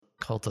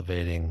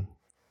cultivating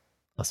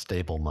a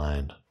stable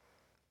mind,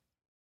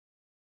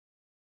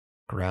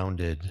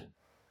 grounded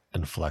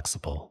and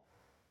flexible.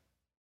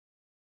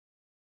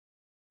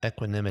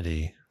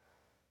 Equanimity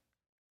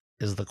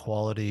is the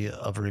quality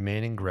of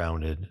remaining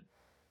grounded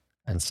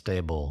and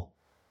stable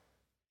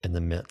in the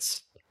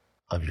midst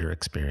of your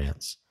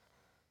experience.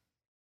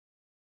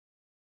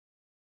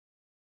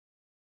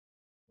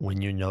 When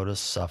you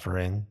notice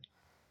suffering,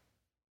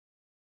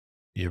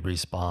 you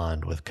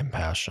respond with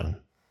compassion,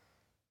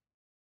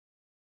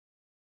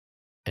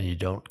 and you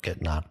don't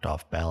get knocked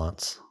off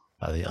balance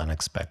by the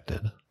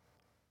unexpected.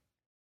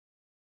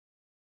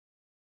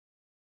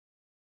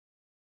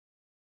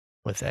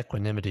 With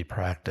equanimity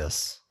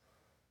practice,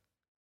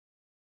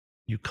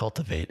 you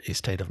cultivate a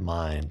state of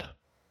mind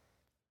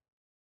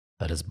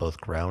that is both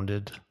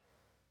grounded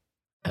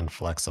and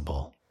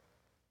flexible,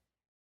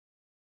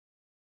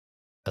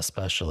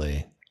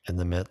 especially in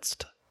the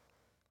midst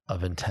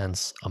of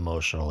intense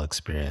emotional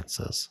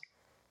experiences.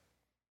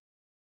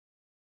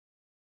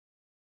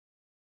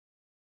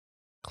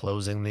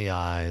 Closing the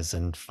eyes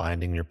and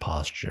finding your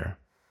posture.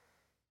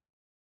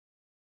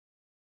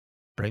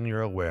 Bring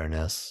your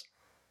awareness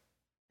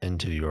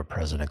into your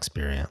present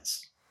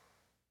experience.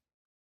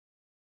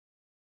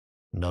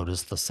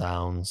 Notice the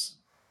sounds,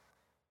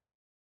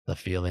 the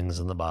feelings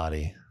in the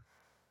body,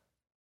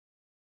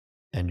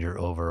 and your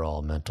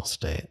overall mental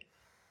state.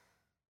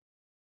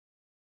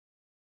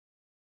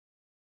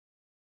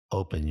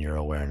 Open your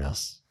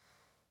awareness.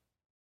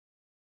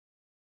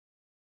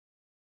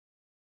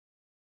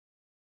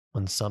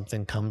 When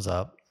something comes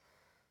up,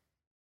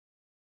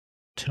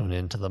 tune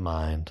into the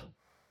mind,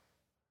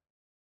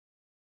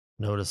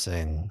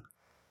 noticing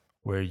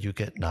where you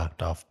get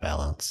knocked off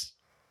balance.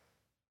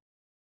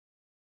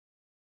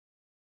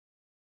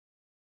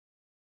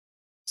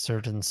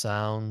 Certain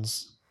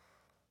sounds,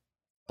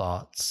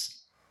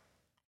 thoughts,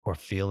 or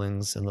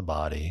feelings in the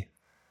body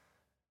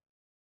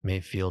may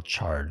feel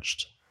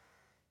charged,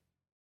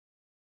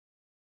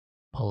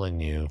 pulling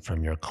you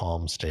from your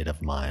calm state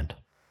of mind.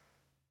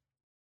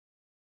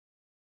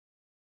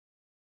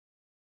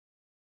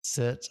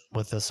 Sit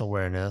with this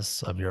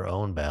awareness of your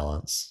own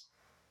balance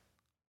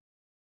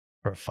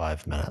for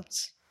 5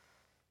 minutes.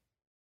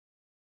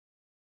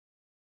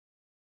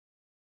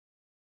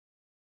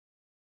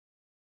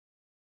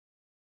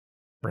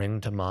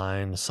 Bring to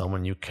mind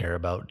someone you care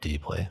about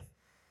deeply.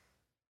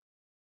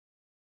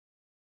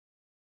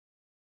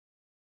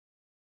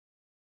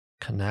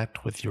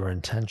 Connect with your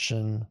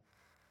intention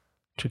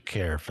to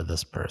care for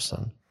this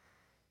person.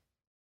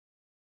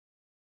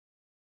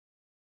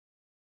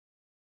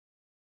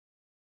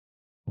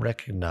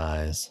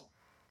 Recognize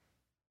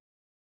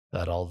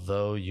that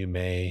although you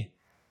may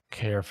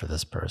care for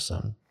this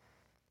person,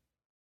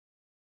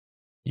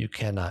 you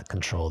cannot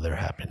control their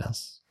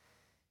happiness.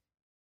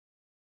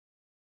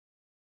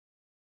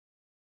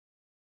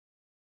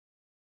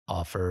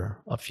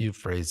 Offer a few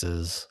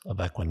phrases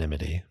of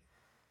equanimity.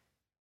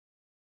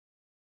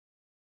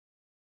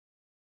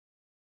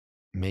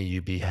 May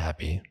you be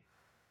happy.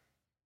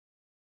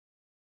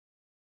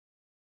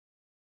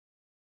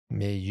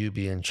 May you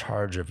be in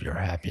charge of your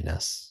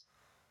happiness.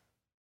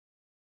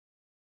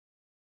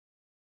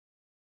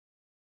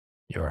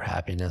 Your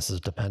happiness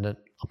is dependent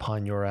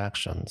upon your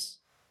actions,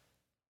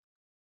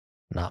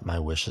 not my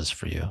wishes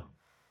for you.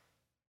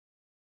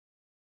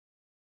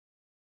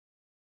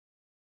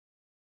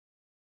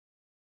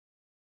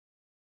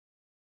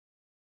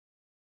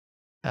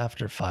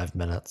 After 5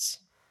 minutes,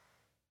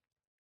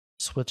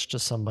 switch to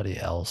somebody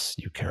else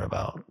you care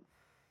about.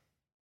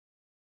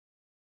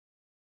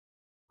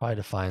 Try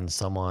to find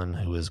someone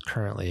who is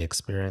currently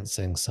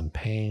experiencing some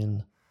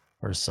pain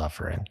or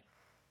suffering.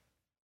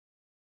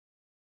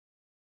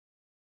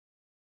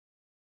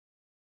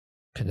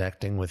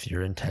 Connecting with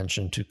your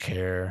intention to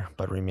care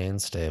but remain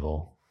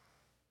stable.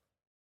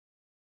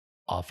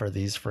 Offer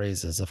these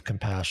phrases of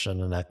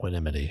compassion and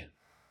equanimity.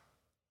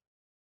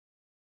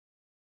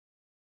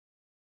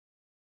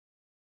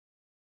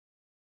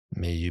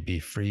 May you be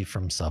free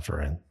from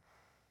suffering.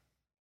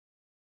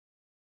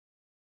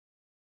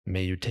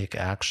 May you take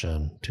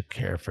action to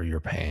care for your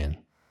pain.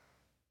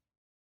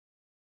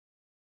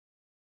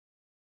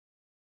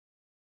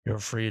 Your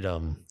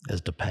freedom is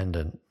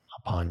dependent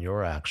upon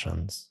your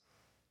actions,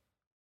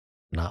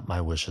 not my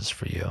wishes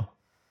for you.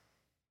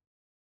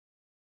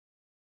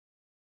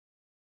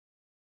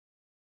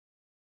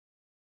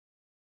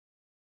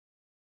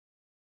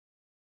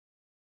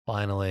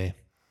 Finally,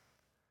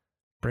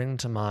 bring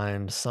to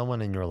mind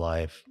someone in your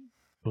life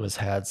who has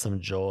had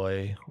some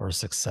joy or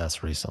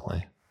success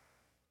recently.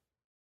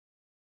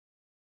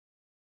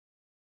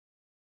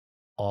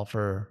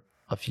 Offer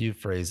a few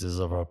phrases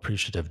of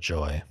appreciative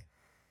joy,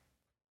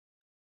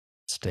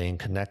 staying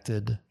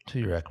connected to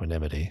your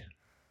equanimity.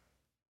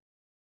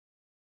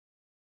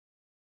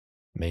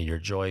 May your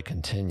joy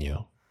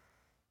continue.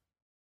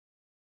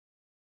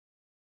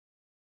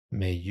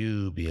 May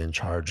you be in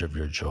charge of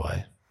your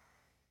joy.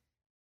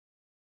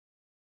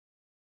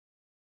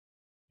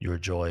 Your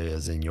joy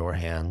is in your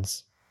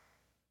hands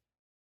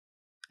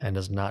and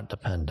is not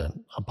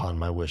dependent upon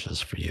my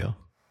wishes for you.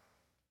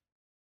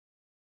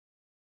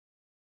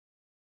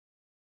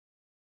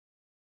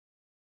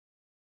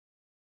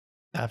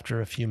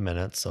 After a few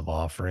minutes of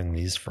offering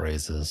these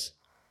phrases,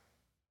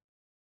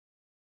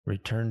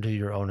 return to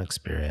your own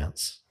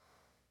experience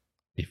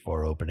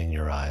before opening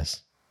your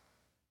eyes.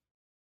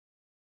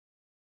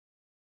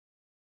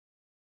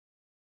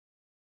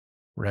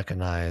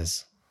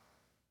 Recognize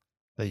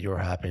that your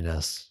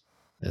happiness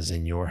is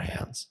in your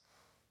hands.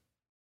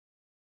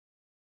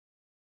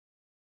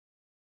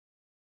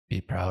 Be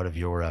proud of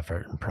your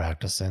effort in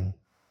practicing,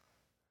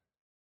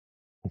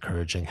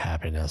 encouraging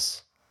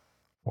happiness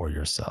for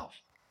yourself.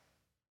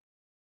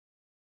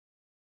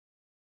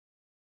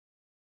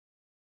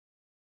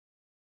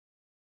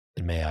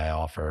 And may I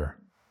offer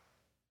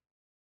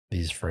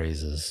these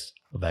phrases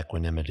of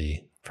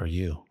equanimity for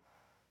you.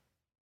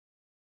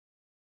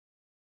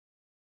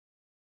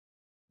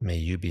 May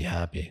you be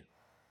happy.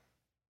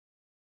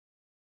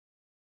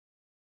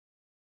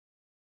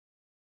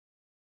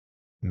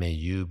 May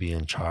you be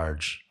in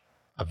charge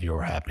of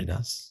your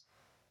happiness.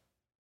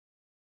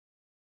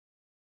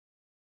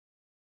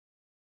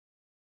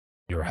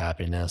 Your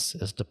happiness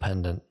is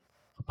dependent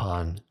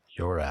upon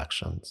your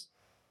actions,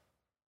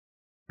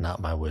 not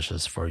my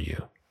wishes for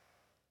you.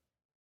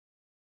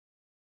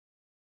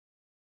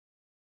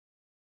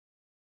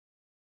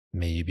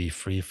 May you be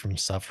free from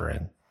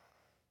suffering.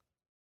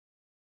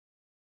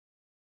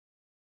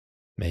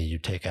 May you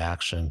take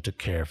action to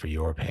care for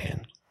your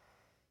pain.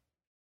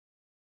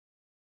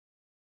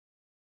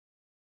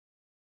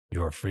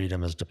 Your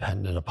freedom is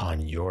dependent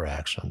upon your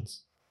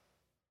actions,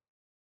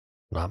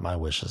 not my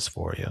wishes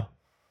for you.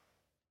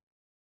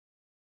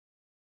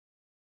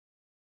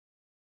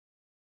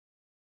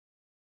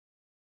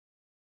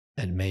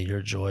 And may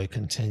your joy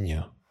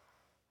continue.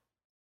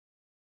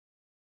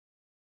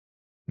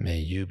 May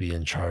you be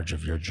in charge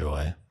of your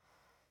joy.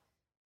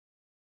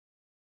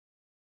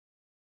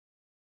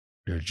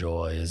 Your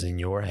joy is in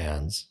your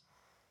hands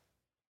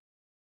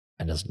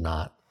and is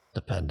not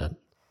dependent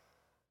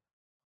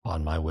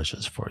on my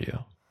wishes for you.